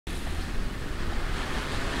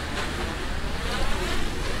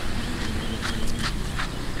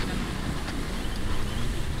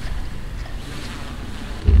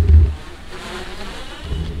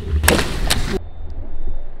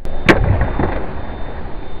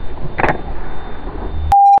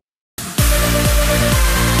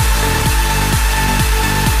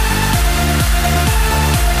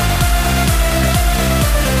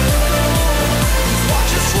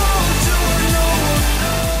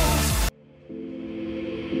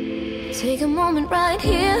Take a moment right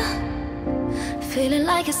here, feeling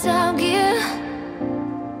like it's out gear.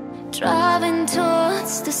 Driving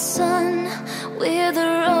towards the sun with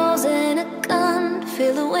a rose and a gun.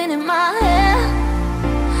 Feel the wind in my hair,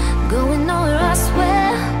 going nowhere I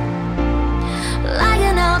swear. Like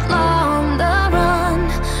an outlaw on the run,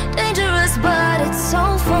 dangerous but it's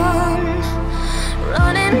so fun.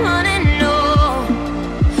 Running, running, no.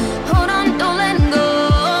 Hold on, don't let go.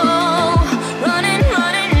 Running,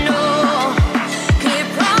 running, no. Keep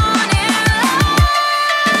running.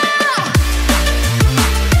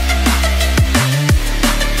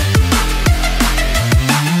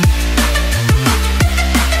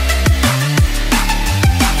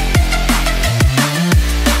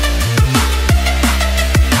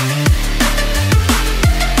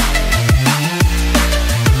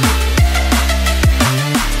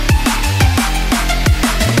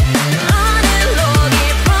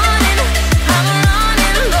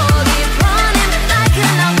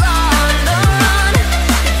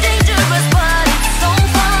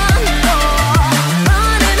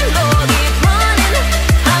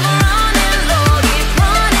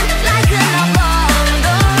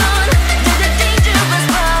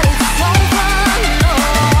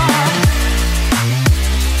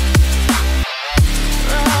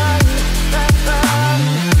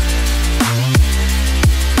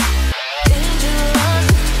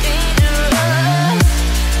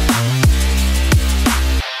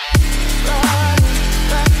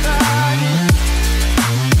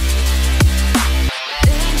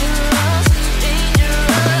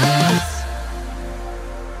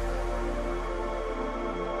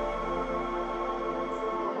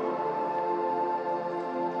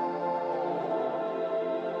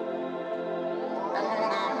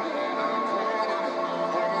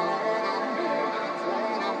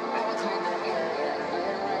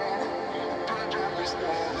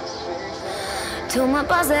 Told my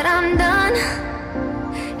boss that I'm done.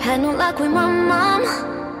 Had no luck with my mom.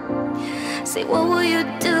 Say, what will you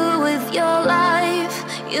do with your life?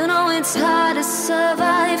 You know it's hard to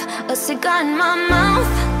survive. A cigar in my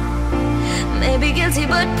mouth, maybe guilty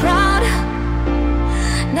but proud.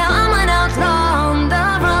 Now I'm an outlaw on the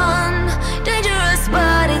run. Dangerous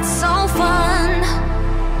but it's so fun.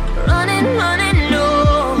 Running, running, no.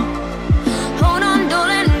 Hold on, don't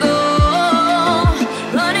let go.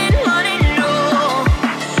 Running, running, no.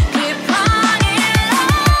 Keep running.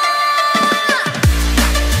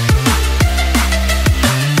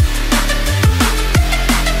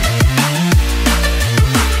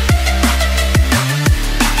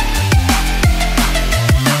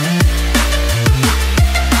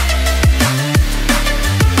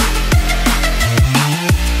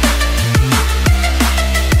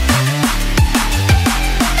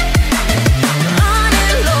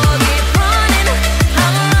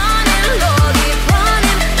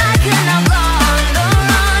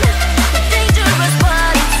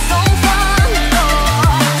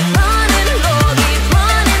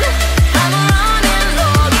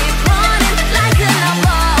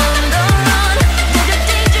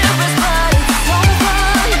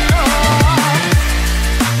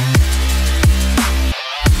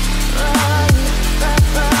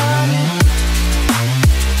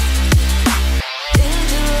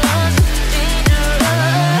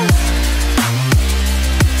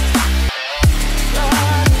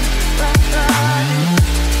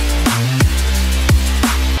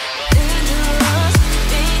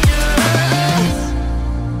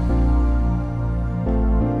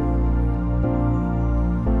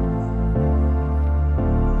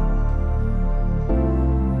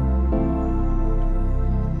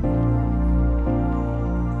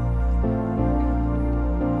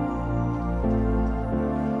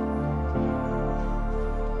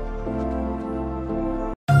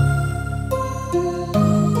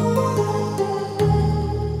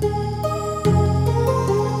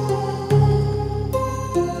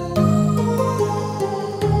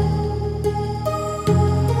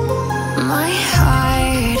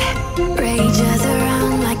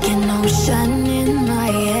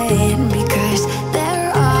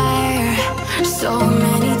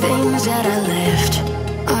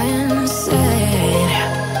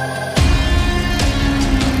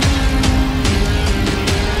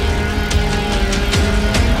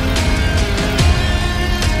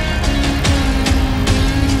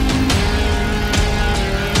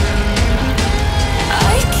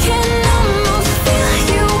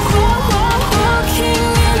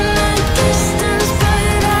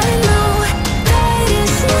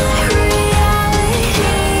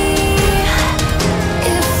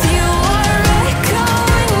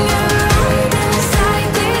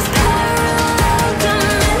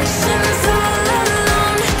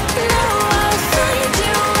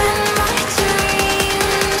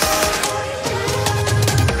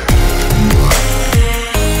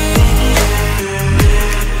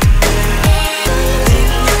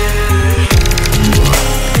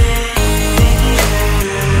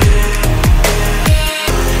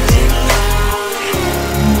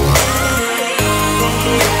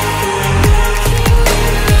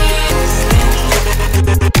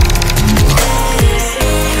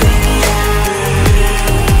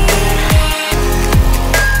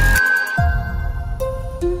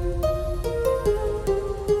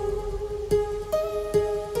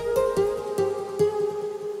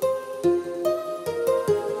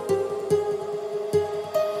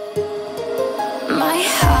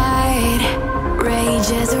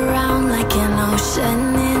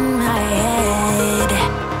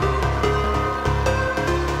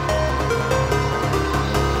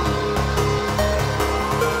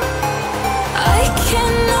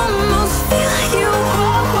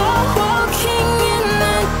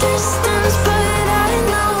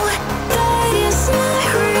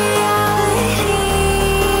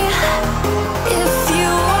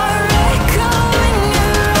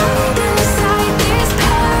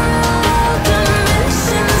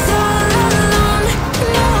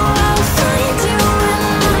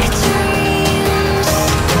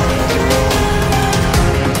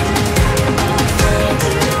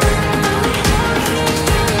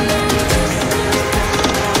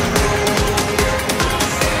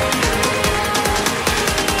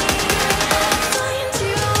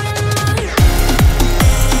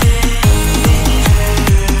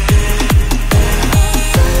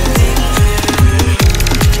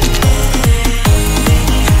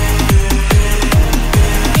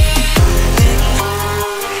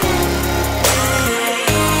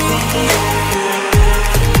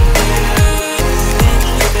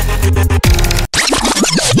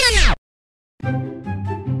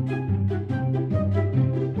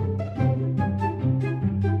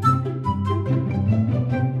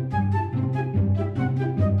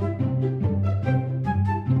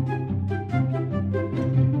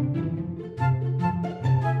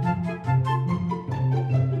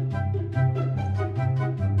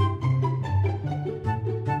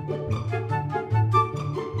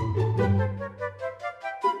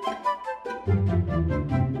 Đây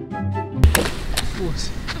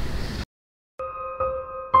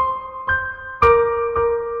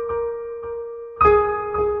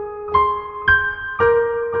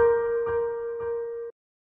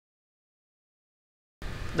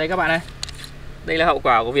các bạn ơi, đây là hậu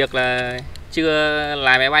quả của việc là chưa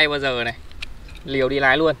lái máy bay bao giờ này. Liều đi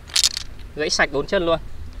lái luôn, gãy sạch 4 chân luôn.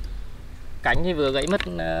 Cánh thì vừa gãy mất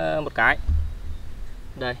một cái.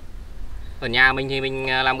 Đây, ở nhà mình thì mình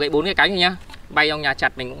làm gãy 4 cái cánh rồi nhá. Bay trong nhà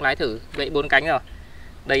chặt mình cũng lái thử gãy 4 cánh rồi.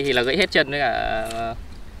 Đây thì là gãy hết chân với cả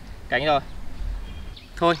cánh rồi.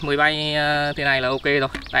 Thôi mới bay thế này là ok rồi,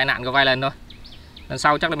 tai nạn có vài lần thôi. Lần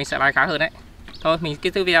sau chắc là mình sẽ lái khá hơn đấy. Thôi mình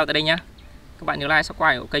kết thúc video tại đây nhá. Các bạn nhớ like,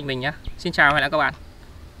 subscribe của kênh mình nhé. Xin chào và hẹn gặp các bạn.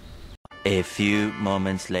 A few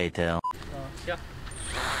moments later.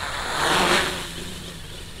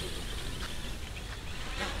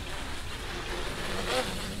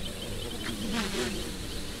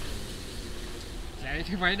 Đấy,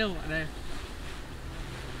 cái máy đâu ở đây?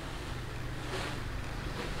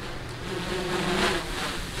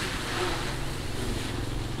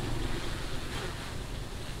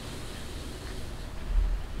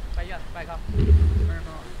 Bay chưa? Bay không? Bay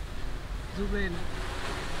không. Giúp lên.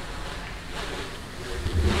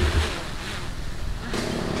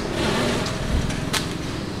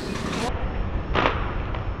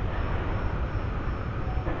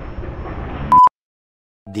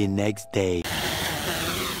 The next day.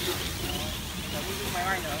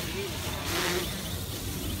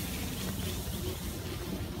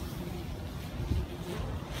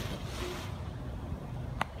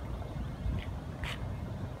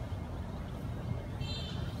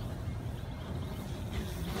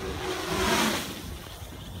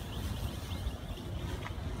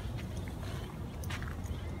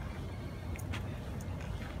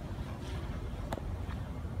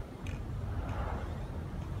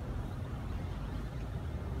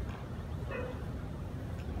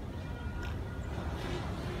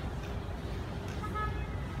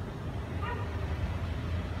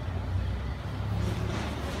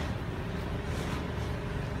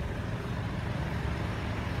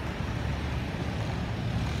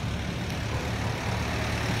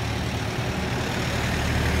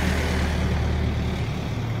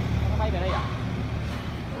 Bay về đây à?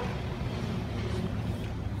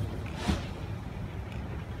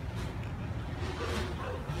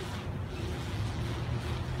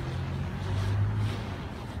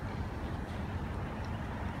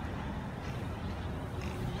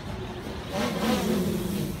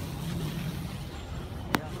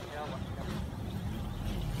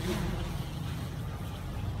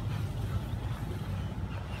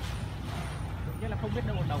 Nghĩa là không biết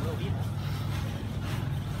đâu một đầu đâu đi.